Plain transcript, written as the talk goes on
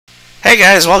Hey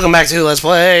guys, welcome back to Let's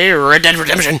Play Red Dead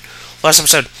Redemption. Last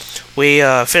episode, we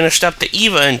finished up the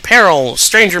Eva in Peril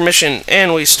Stranger mission,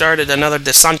 and we started another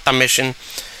De Santa mission.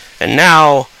 And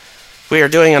now, we are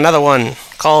doing another one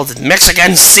called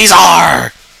Mexican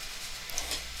Caesar!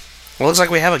 It looks like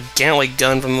we have a Gatling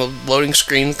gun from the loading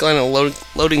screen, kind of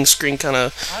loading screen kind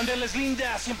of... What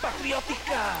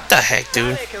the heck,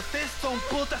 dude?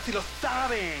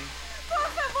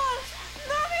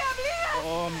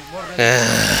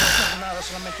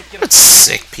 What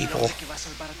sick people. What's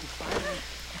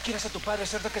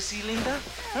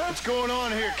going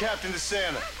on here, Captain De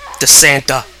Santa? De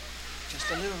Santa.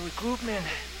 Just a little recruitment.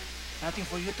 Nothing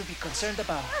for you to be concerned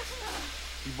about.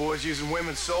 You boys using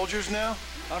women soldiers now?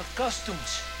 Our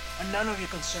costumes are none of your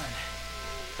concern.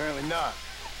 Apparently not.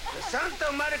 De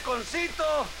Santa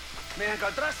mariconcito. Me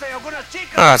encontraste algunas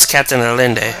chicas. Oh, it's Captain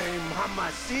Allende. Ay,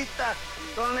 mamacita.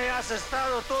 ¿Dónde has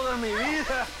estado toda mi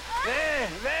vida? Ve,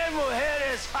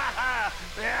 mujeres.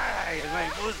 Ay, me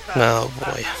gusta. Oh,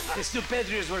 boy. The two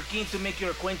Patriots were keen to make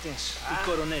your acquaintance,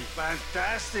 Coronel.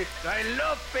 Fantastic. I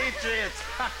love Patriots.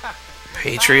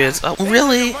 Patriots? Oh,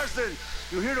 really?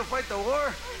 You here to fight the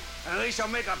war? At least I'll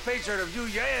make a patriot of you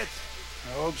yet.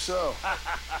 I hope so.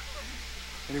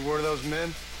 Any word of those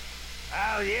men?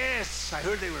 Oh, yes. I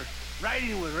heard they were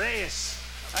riding with Reyes.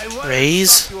 I wanted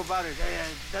Reyes? to talk to you about it.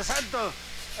 De Santo,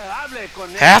 hable con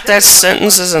él. Half that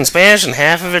sentence is in Spanish and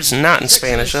half of it's not in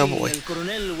Spanish. Oh, boy. El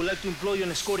Coronel would like to employ you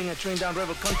in escorting a train down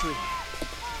rebel country.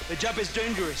 The job is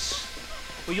dangerous,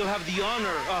 but you'll have the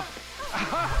honor of...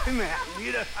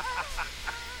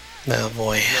 Oh,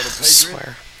 boy. I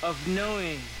swear. Of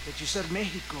knowing that you served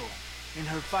Mexico in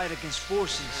her fight against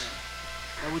forces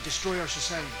that would destroy our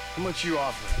society. How much you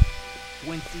offering?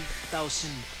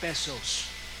 20,000 pesos.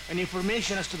 And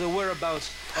information as to the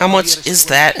whereabouts. How much is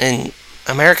that in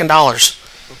American dollars?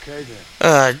 Okay,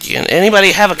 then. Can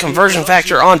anybody have a conversion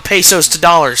factor on pesos to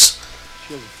dollars?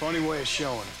 She has a funny way of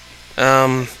showing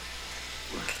it.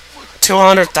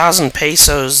 200,000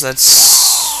 pesos, that's...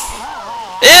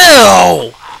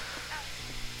 Ew!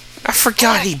 I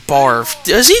forgot he barfed.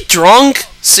 Is he drunk?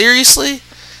 Seriously?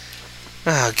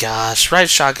 Oh gosh, right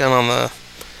shotgun on the...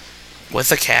 with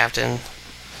the captain.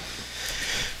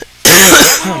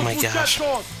 Oh my gosh.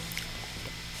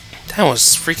 That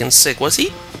was freaking sick. Was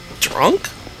he drunk?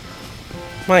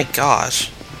 My gosh.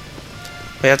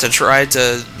 We have to try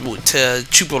to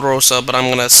Chuparosa, but I'm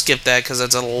gonna skip that because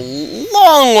it's a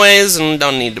long ways and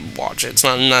don't need to watch it. It's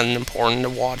not important to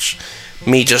watch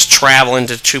me just traveling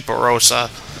to Chuparosa.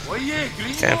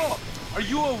 Okay. Are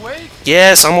you awake?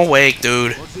 Yes, I'm awake,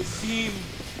 dude. Does it seem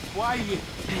quiet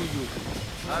to you?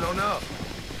 I don't know.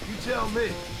 You tell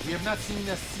me. We have not seen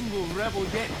a single rebel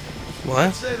yet. What?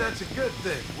 I'd say that's a good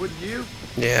thing, wouldn't you?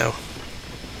 Yeah.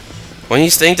 Wouldn't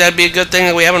you think that'd be a good thing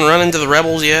that we haven't run into the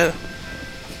rebels yet?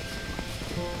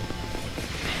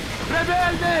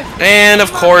 And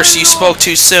of course, you spoke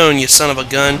too soon, you son of a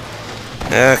gun.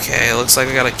 Okay, looks like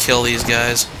I gotta kill these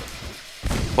guys.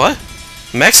 What?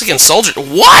 Mexican soldier?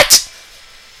 What?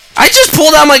 I just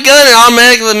pulled out my gun and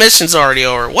automatically the mission's already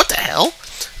over. What the hell?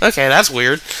 Okay, that's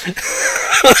weird.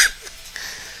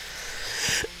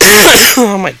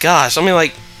 Oh my gosh, I mean,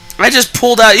 like, I just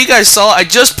pulled out, you guys saw, I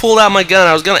just pulled out my gun,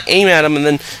 I was gonna aim at him and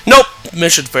then, nope,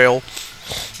 mission fail.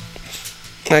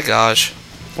 My gosh,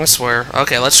 I swear.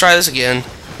 Okay, let's try this again.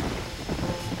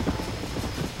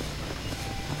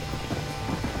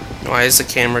 Why is the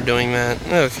camera doing that?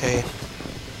 Okay.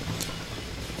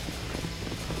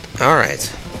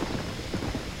 Alright.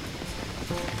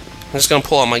 I'm just gonna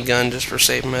pull out my gun just for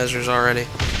safe measures already.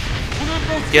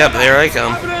 Yep, there I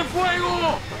come.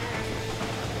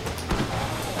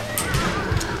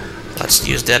 Let's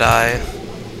use Deadeye.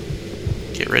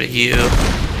 Get rid of you.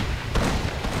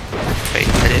 Wait,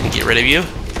 I didn't get rid of you?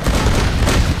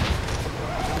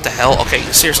 What the hell? Okay,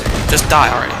 seriously, just die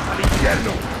already.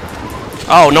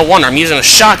 Oh, no wonder, I'm using a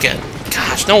shotgun.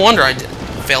 Gosh, no wonder I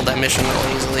failed that mission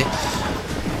really easily.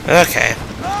 Okay.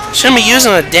 Shouldn't be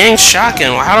using a dang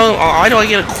shotgun. Why do I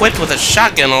get equipped with a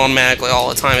shotgun automatically all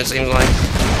the time, it seems like?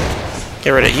 Get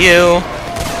rid of you.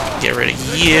 Get rid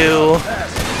of you.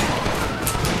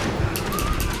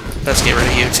 Let's get rid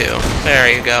of you too. There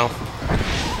you go.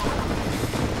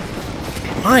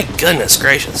 My goodness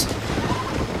gracious.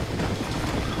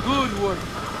 Good work.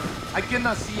 I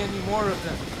cannot see any more of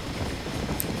them.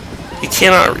 You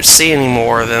cannot see any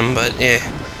more of them, but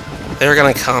they're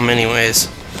gonna come anyways.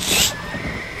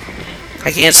 I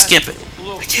can't skip it.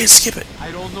 I can't skip it. I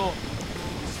don't know.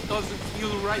 This doesn't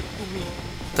feel right to me.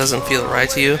 Doesn't feel right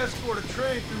to you? Escort a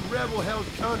train through rebel-held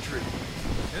country.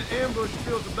 And An ambush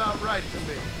feels about right to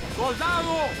me.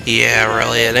 Soldado! Yeah,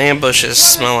 really, an ambush is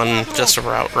smelling just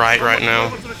about right now.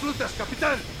 Reclutas,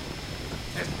 capitán.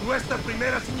 Es nuestra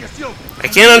primera asignación. I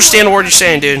can't understand a word you're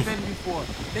saying, dude. Men before.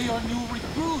 They are new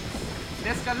recruits. The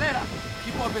Escalera.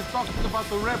 People have been talking about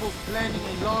the rebels planning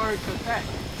a large attack.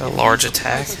 A large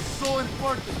attack? It's so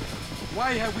important.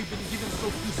 Why have we been given so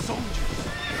few soldiers?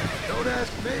 Don't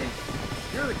ask me.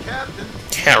 You're the captain.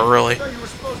 Yeah, really. I thought you were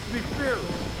supposed to be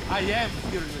fearless. I am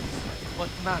fearless, but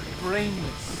not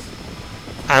brainless.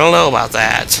 I don't know about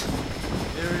that.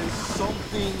 There is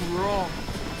something wrong.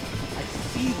 I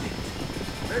feel it.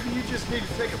 Maybe you just need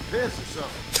to take a piss or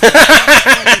something.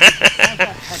 Santa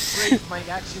had praised my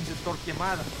actions at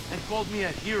Torquemada and called me a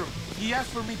hero. He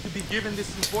asked for me to be given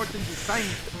this important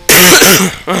assignment.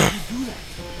 How did you do that?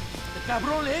 The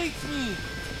cabron hates me.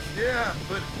 Yeah,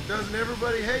 but doesn't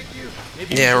everybody hate you?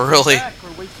 Maybe Yeah, you should really. go back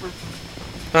or wait for...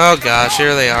 Oh gosh,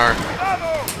 here they are.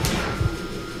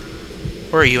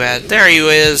 Where are you at? There you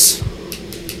is.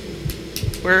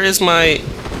 Where is my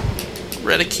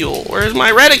reticule? Where is my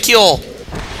reticule?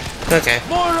 Okay,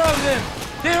 More of them!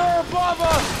 They are above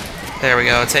us! there we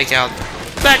go. Take out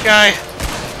that guy.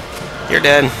 You're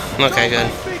dead. Okay,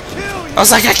 good. I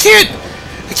was like, I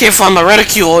can't find my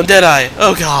reticule, and did I?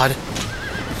 Oh god.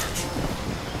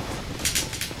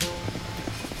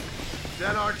 Is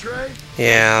that our tray?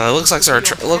 Yeah, it looks like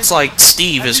looks like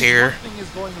Steve is here. Something is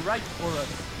going right for us.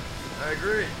 I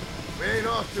agree. We ain't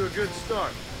off to a good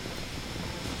start.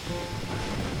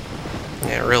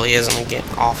 Yeah, it really isn't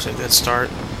getting off to a good start.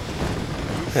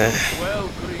 Well,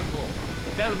 Gringo,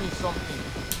 tell me something.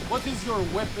 What is your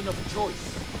weapon of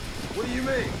choice? What do you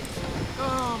mean?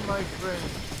 Oh, my friend.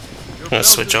 Your I'm gonna belt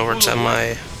switch is over full to of my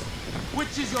weapons.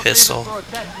 Which is your pistol. favorite for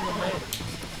attacking a man?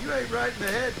 You ain't right in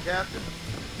the head, Captain.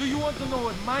 Do you want to know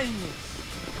what mine is?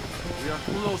 We are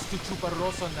close to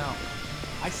Chuparosa now.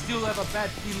 I still have a bad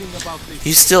feeling about this.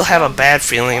 You still have a bad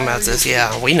feeling about this?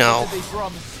 Yeah, we know. What did they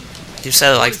promise you? You've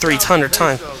said it like 300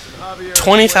 times. Pesos and Javier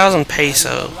 20,000 A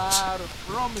pesos. lot of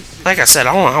promises. Like I said,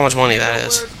 I don't know how much money that Where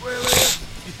is. Escuela is?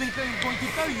 You think I'm going to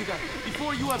tell you that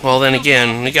before you have... Well, then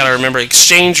again, you gotta remember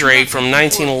exchange rate from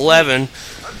 1911.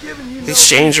 I'm giving you The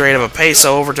exchange rate of a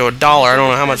peso over to $1. I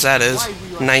don't know how much that is.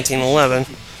 1911.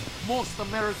 Most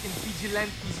American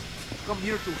vigilantes come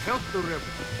here to help the rebels.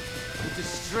 It is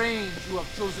strange you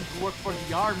have chosen to work for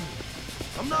the army.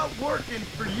 I'm not working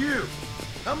for you.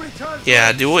 How many times?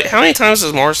 Yeah, how many times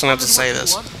does Morrison have to say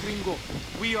this? Gringo.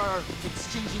 We are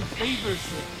exchanging favors.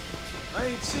 I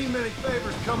ain't seen many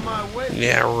favors come my way.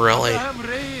 Yeah, really. Abraham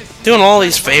Reyes, Doing all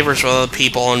these favors for other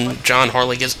people, and John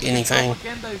hardly gets anything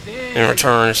propaganda is there. in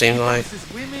return, it seems like. This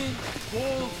is women,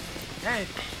 gold, and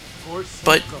of course,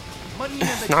 But silver. Money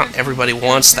and not the everybody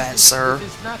wants that, sir. It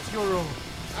is not your own.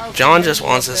 John just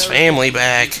wants his family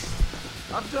back.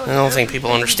 I've done I don't think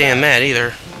people understand that either.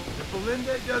 If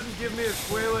Belinde doesn't give me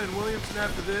Escuela and Williamson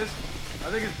after this,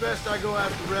 I think it's best I go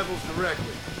after rebels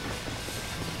directly.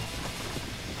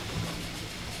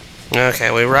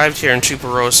 Okay, we arrived here in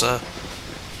Chuparosa.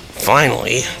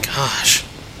 Finally. Gosh.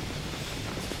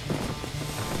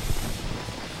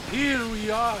 Here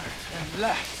we are, at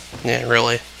last. Yeah,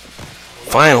 really.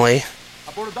 Finally.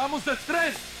 Abordamos el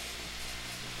tren.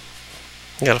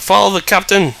 You gotta follow the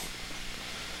captain.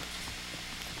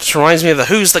 Just reminds me of the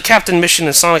Who's the Captain mission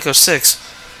in Sonic 06.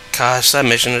 Gosh, that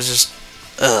mission is just...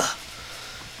 ugh.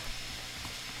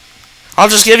 I'll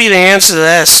just give you the answer to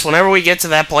this. Whenever we get to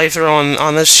that playthrough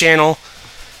on this channel,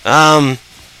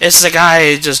 it's the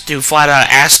guy who flat out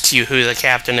asks you who the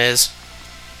captain is.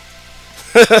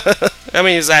 I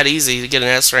mean, it's that easy to get an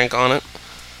S rank on it.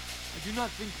 I do not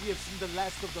think we have seen the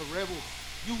last of the rebels.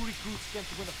 You recruits can't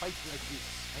win a fight like this.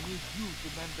 I need you to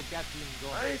man the Gatling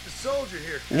gun. I ain't the soldier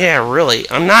here. Yeah, really.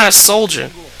 I'm not a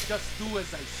soldier. Just do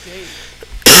as I say.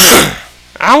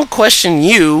 I don't question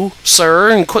you, sir,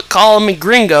 and quit calling me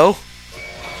gringo.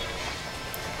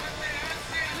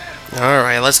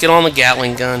 Alright, let's get on the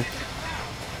Gatling gun.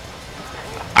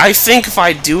 I think if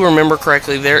I do remember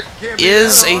correctly, there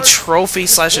is a trophy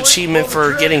 / achievement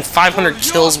for getting 500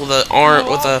 kills with a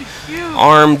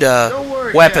armed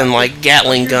weapon like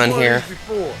Gatling gun here,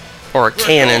 or a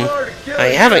cannon.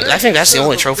 I think that's the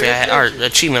only trophy or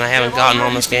achievement I haven't gotten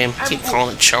on this game. I keep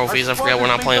calling it trophies. I forget we're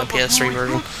not playing the PS3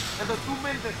 version.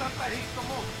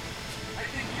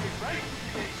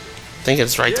 I think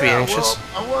it's right to be anxious.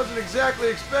 Well, I wasn't exactly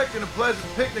expecting a pleasant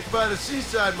picnic by the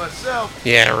seaside myself.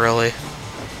 Yeah, really.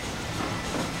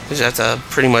 You just have to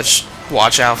pretty much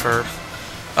watch out for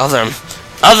other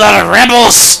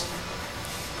rebels.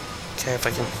 Okay, if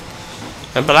I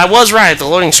can. But I was right. The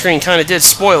loading screen kind of did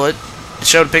spoil it. It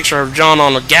showed a picture of John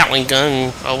on a Gatling gun.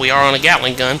 And, oh, we are on a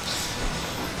Gatling gun.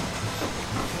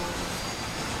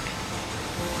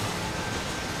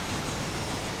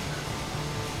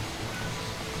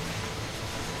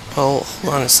 Oh,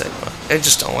 hold on a second. I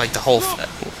just don't like the whole...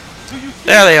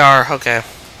 There they are. Okay.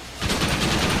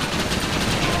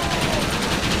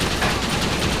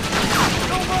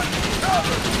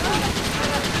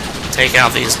 Take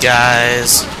out these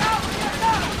guys.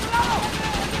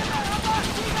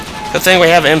 Good thing we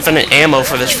have infinite ammo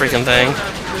for this freaking thing.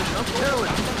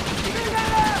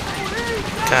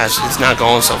 Gosh, it's not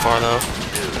going so far though.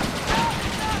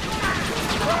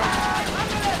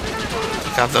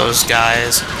 Got those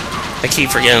guys. I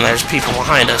keep forgetting there's people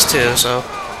behind us too, so.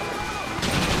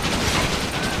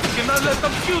 Cannot let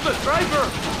them kill the driver.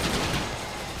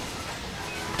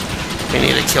 We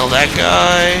need to kill that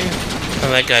guy.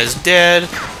 And that guy's dead.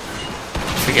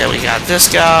 Forget we got this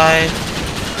guy.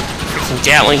 Freaking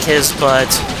Gatling his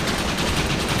butt.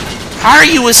 How are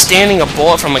you withstanding a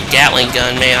bullet from a Gatling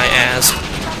gun, may I ask?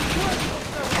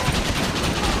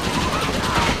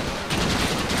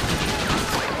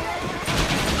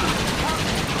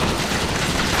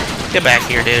 Get back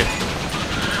here, dude.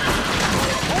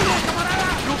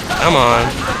 Come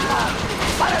on.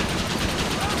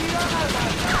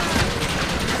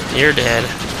 You're dead.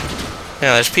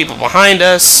 Yeah, there's people behind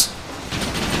us.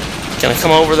 Gonna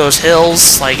come over those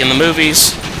hills, like in the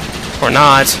movies. Or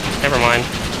not. Never mind.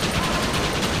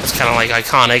 It's kind of like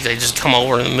iconic. They just come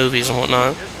over in the movies and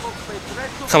whatnot.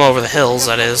 Come over the hills,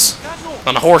 that is.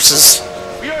 On the horses.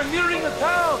 We are nearing a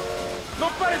town. No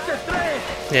parece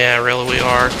tres. Yeah, really we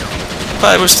are.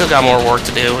 But we still got more work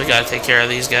to do. We gotta take care of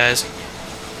these guys.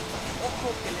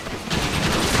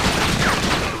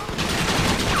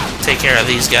 Take care of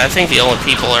these guys. I think the only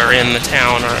people that are in the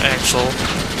town are actual...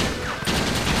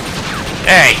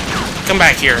 Hey! Come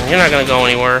back here. You're not gonna go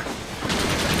anywhere.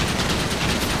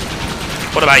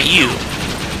 What about you?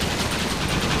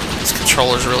 This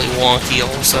controller's really wonky all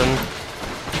of a sudden.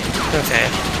 Okay,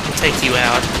 I'll take you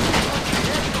out.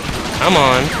 Come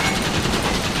on.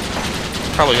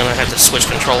 Probably gonna have to switch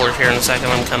controllers here in a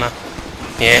second. I'm kinda...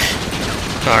 Yeah.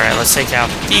 Alright, let's take out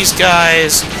these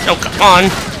guys. Oh, come on!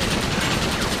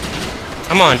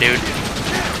 Come on, dude.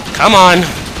 Come on!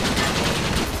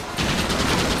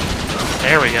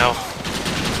 There we go.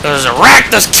 There's a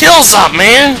rack that kills up,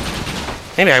 man!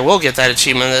 Maybe I will get that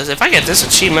achievement. If I get this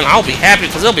achievement, I'll be happy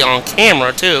because it'll be on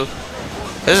camera, too.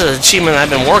 This is an achievement I've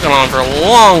been working on for a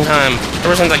long time.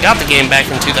 Ever since I got the game back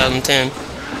in 2010.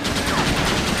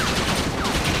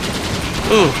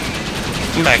 Ooh.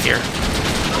 Come back here.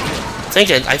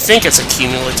 I think it's a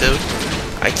cumulative.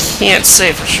 I can't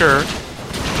say for sure.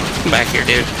 Come back here,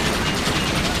 dude.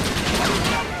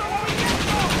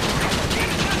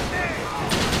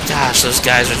 Gosh, those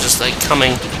guys are just like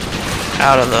coming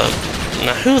out of the...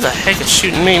 Now, who the heck is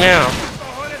shooting me now?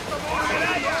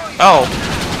 Oh,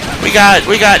 we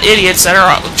got idiots that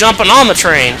are jumping on the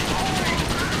train.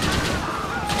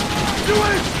 You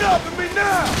ain't stopping me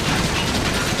now!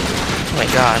 Oh my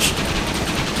gosh.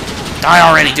 Die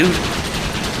already, dude.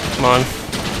 Come on.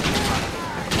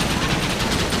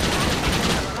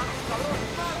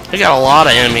 We got a lot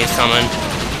of enemies coming.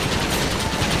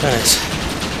 Goodness.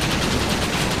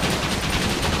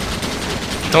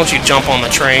 Don't you jump on the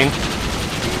train.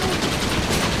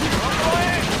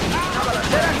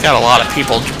 Got a lot of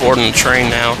people boarding the train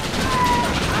now.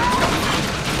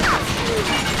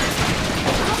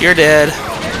 You're dead.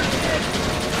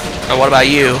 And what about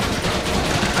you?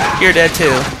 You're dead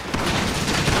too.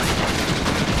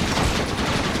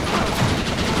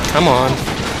 Come on.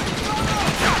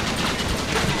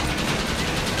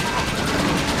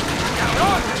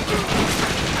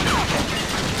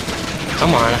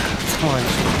 Come on. Come on.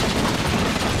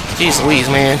 Jeez Louise,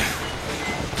 man.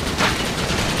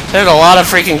 There's a lot of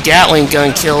freaking Gatling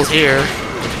gun kills here.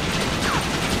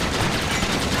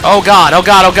 Oh god, oh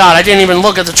god, oh god. I didn't even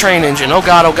look at the train engine. Oh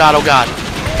god, oh god, oh god.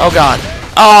 Oh god.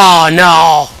 Oh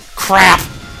no! Crap!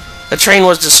 The train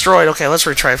was destroyed. Okay, let's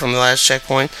retry from the last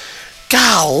checkpoint.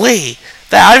 Golly!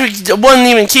 That I wasn't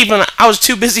even keeping. I was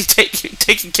too busy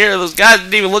taking care of those guys.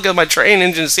 Didn't even look at my train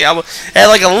engine to see how. Had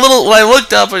like a little. When I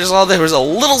looked up, I just saw there was a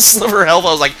little sliver of health.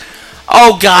 I was like,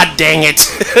 "Oh god, dang it!"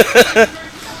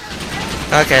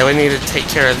 Okay, we need to take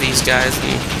care of these guys.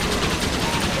 And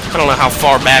I don't know how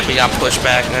far back we got pushed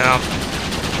back now.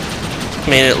 I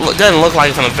mean, it doesn't look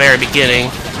like from the very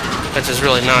beginning, which is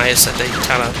really nice that they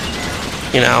kind of,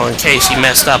 you know, in case you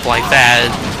messed up like that,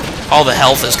 all the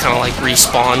health is kind of like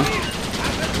respawned.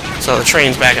 So the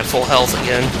train's back at full health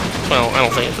again. Well, I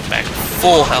don't think it's back at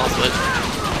full health, but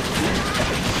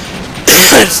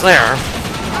it's there.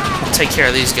 We'll take care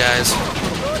of these guys.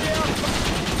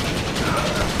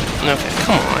 Okay,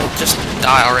 come on. Just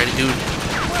die already, dude.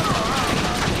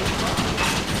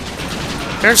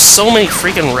 There's so many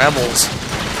freaking rebels.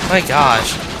 My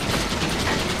gosh.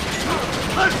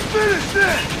 Let's finish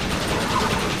this!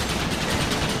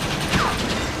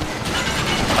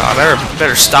 Oh,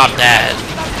 better stop that.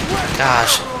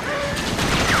 Gosh.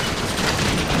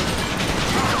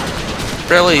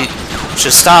 Really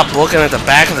should stop looking at the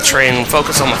back of the train and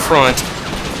focus on the front.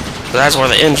 That's where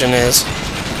the engine is.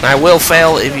 And I will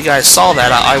fail, if you guys saw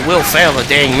that, I will fail the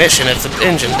dang mission if the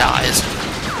engine dies.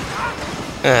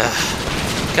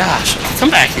 Gosh,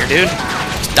 come back here, dude.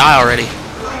 Just die already.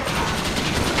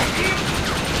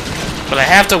 But I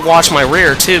have to watch my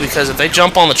rear, too, because if they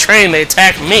jump on the train, they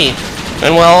attack me.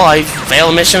 And, well, I fail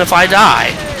a mission if I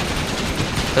die.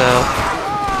 So...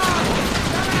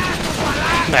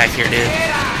 come back here, dude.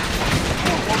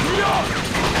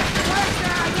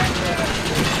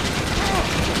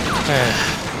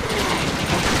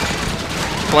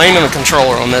 Blaming the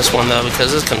controller on this one, though,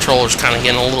 because this controller's kind of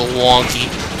getting a little wonky.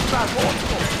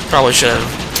 Probably should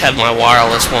have kept my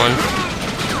wireless one.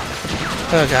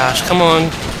 Oh gosh, come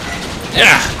on.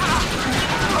 Yeah.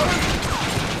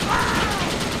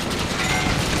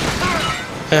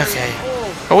 Okay.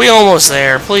 Are we almost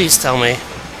there? Please tell me.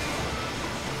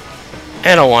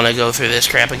 I don't want to go through this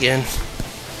crap again.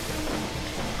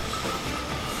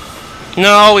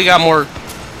 No, we got more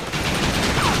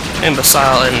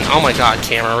imbecile and oh my god,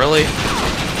 camera, really?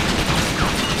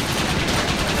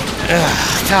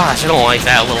 Ugh, gosh, I don't like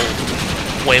that little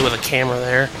way with a camera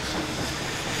there.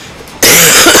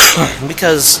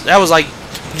 Because that was like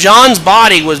John's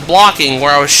body was blocking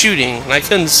where I was shooting and I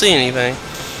couldn't see anything.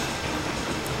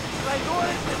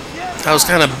 That was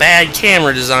kind of bad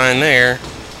camera design there.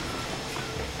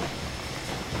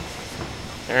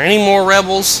 Are there any more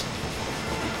rebels?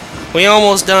 We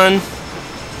almost done?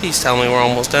 Please tell me we're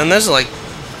almost done. This is like...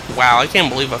 wow, I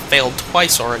can't believe I failed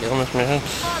twice already on this mission.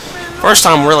 First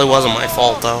time really wasn't my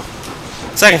fault, though.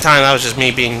 Second time, that was just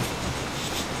me being...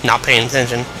 not paying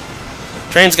attention.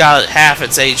 Train's got half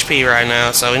its HP right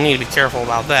now, so we need to be careful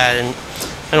about that. And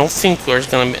I don't think there's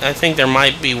gonna be... I think there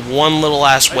might be one little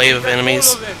last wave of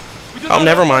enemies. Oh,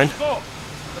 never mind. The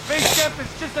base camp is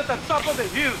just at the top of the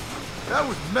hill. That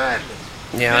was madness.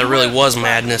 Yeah, that really was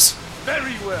madness.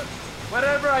 Very well.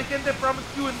 Whatever I can promise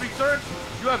you in return,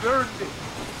 you have earned it.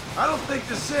 I don't think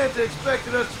the Santa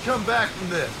expected us to come back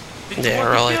from this. Did you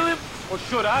want to kill him, or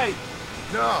should I?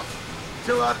 No.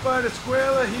 Until I find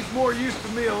Escuela, he's more used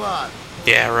to me alive.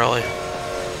 Yeah, really.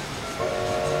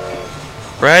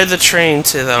 Ride the train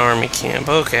to the army camp.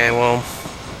 Okay, well...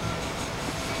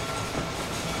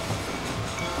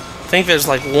 I think there's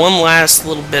like one last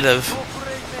little bit of...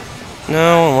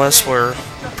 no, unless we're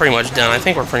pretty much done. I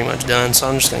think we're pretty much done, so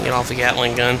I'm just going to get off the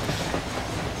Gatling gun.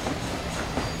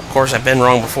 Of course, I've been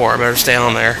wrong before. I better stay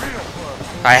on there.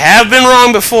 I have been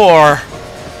wrong before.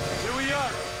 Here we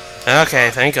are. Okay,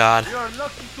 thank God. We are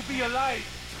lucky to be alive.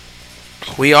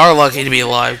 We are lucky to be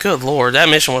alive. Good Lord, that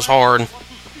mission was hard.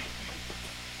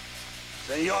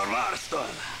 Senor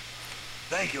Marston,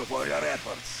 thank you for your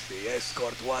efforts. The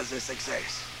escort was a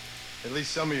success. At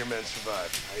least some of your men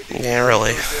survived. I did Yeah,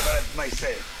 really. survive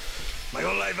myself. My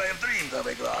whole life I have dreamed of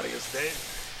a glorious day.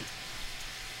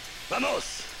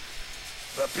 Vamos.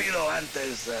 Rapido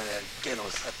antes que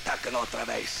nos ataquen otra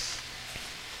vez.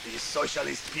 These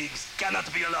socialist pigs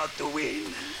cannot be allowed to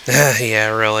win. Yeah,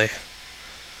 really.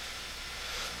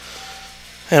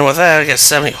 And with that, I got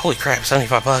 70. Holy crap,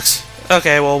 75 bucks.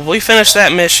 Okay, well, we finished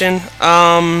that mission.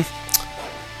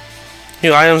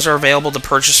 New items are available to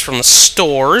purchase from the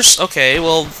stores. Okay,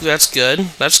 well, that's good.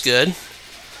 That's good.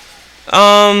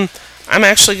 I'm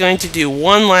actually going to do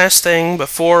one last thing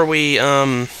before we,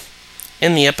 end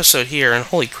the episode here. And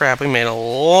holy crap, we made a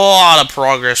lot of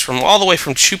progress from all the way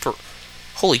from Chupa.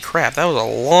 Holy crap, that was a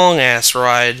long-ass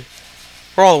ride.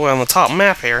 We're all the way on the top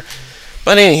map here.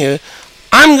 But anywho,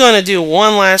 I'm going to do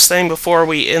one last thing before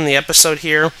we end the episode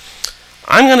here.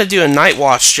 I'm going to do a night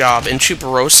watch job in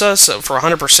Chuparosa, so for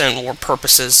 100% more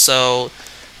purposes, so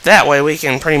that way we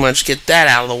can pretty much get that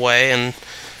out of the way and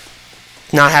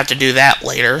not have to do that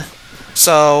later.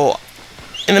 So,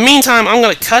 in the meantime, I'm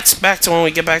going to cut back to when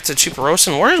we get back to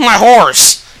Chuparosa. Where's my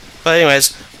horse? But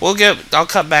anyways, I'll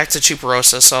cut back to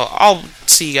Chuparosa, so I'll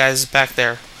see you guys back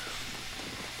there.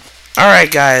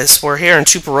 Alright guys, we're here in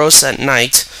Chuparosa at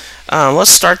night.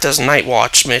 Let's start this night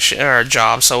watch mission, or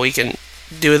job, so we can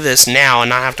do this now and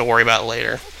not have to worry about it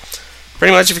later.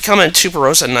 Pretty much, if you come in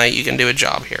Chuparosa at night, you can do a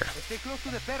job here.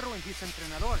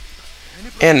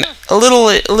 And a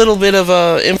little bit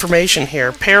of information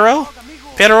here. Perro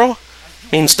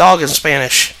means dog in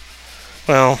Spanish.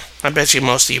 Well, I bet you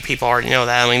most of you people already know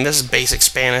that. I mean, this is basic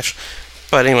Spanish.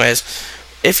 But anyways,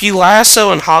 if you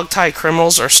lasso and hogtie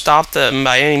criminals or stop them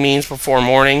by any means before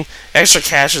morning, extra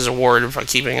cash is awarded for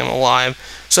keeping them alive.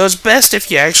 So it's best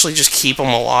if you actually just keep them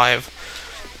alive.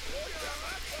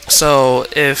 So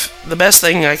if the best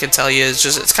thing I could tell you is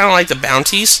just, it's kind of like the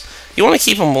bounties. You want to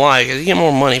keep them alive because you get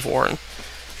more money for it.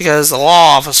 Because the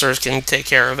law officers can take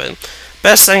care of it.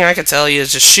 Best thing I could tell you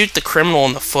is just shoot the criminal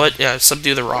in the foot. Yeah,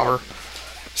 subdue the robber.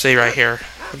 See right here.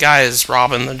 The guy is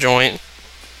robbing the joint.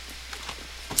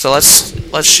 So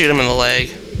let's shoot him in the leg.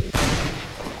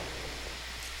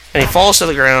 And he falls to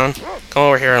the ground. Come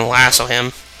over here and lasso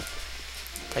him.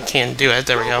 I can't do it.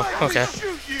 There we go. Okay.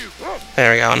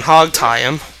 There we go. And hog tie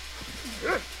him.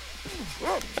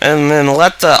 And then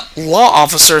let the law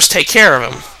officers take care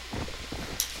of him.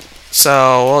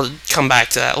 So we'll come back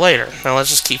to that later. Now let's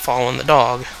just keep following the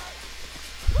dog.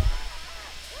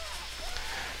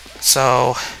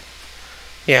 So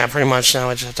yeah, pretty much now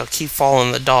I just have to keep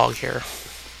following the dog here.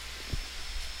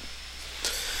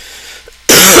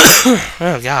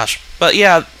 Oh gosh. But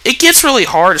yeah, it gets really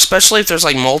hard, especially if there's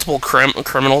like multiple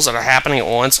criminals that are happening at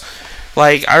once.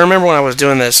 Like, I remember when I was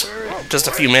doing this just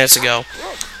a few minutes ago,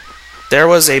 there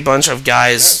was a bunch of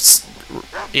guys.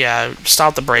 Yeah,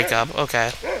 stop the breakup.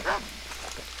 Okay.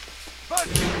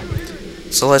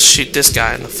 So let's shoot this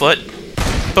guy in the foot.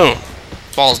 Boom.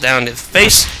 Falls down to the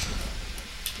face.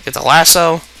 Get the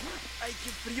lasso.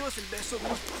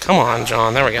 Come on,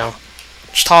 John. There we go.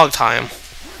 Just hog tie him.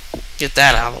 Get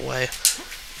that out of the way.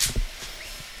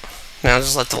 Now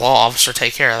just let the law officer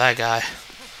take care of that guy.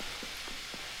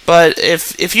 But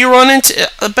if you run into...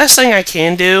 the best thing I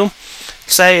can do,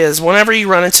 say, is whenever you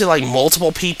run into like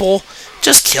multiple people,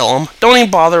 just kill them. Don't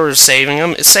even bother with saving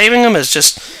them. Saving them is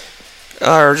just...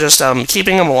 or just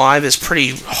keeping them alive is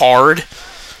pretty hard.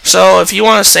 So if you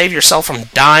want to save yourself from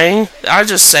dying, I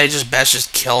just say best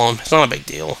just kill them. It's not a big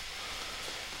deal.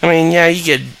 I mean, yeah, you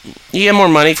get more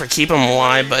money for keeping them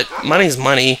alive, but money's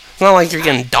money. It's not like you're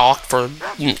getting docked for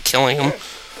killing them.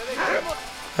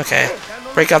 Okay,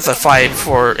 break up the fight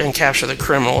and capture the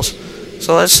criminals.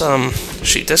 So let's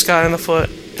shoot this guy in the foot,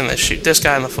 and then shoot this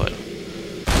guy in the foot,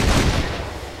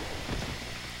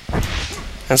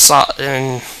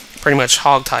 and pretty much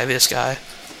hog tie this guy.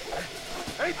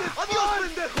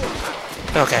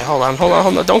 Okay, hold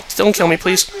on. Don't kill me,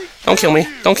 please. Don't kill me.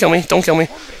 Don't kill me. Don't kill me.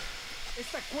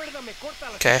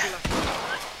 Okay.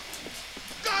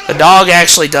 The dog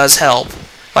actually does help.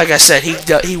 Like I said,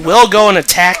 he will go and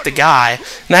attack the guy,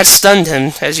 and that stunned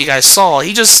him, as you guys saw.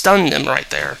 He just stunned him right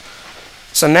there.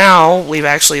 So now we've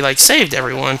actually like saved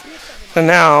everyone. So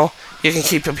now you can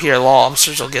keep up here. Law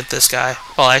officers will get this guy.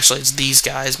 Well, actually it's these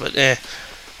guys, but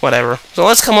whatever. So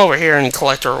let's come over here and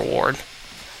collect our reward.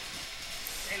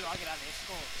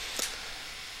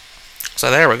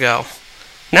 So there we go.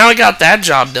 Now we got that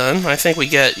job done. I think we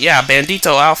get, yeah,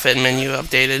 Bandito outfit menu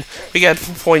updated. We get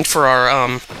points for our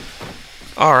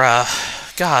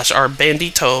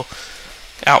Bandito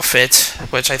outfit,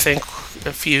 which I think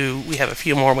we have a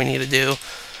few more we need to do.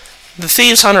 The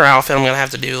Thieves Hunter outfit I'm going to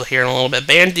have to do here in a little bit.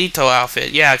 Bandito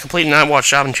outfit, yeah, complete night watch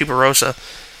job in Chuparosa.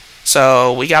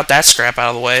 So we got that scrap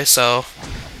out of the way. So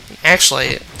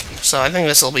actually, I think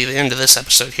this will be the end of this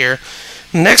episode here.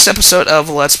 Next episode of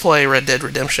Let's Play Red Dead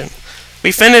Redemption.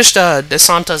 We finished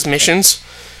DeSanta's missions,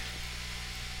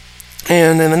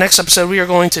 and in the next episode we are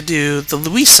going to do the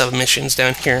Luisa missions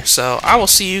down here. So I will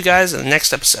see you guys in the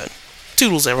next episode.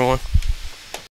 Toodles, everyone.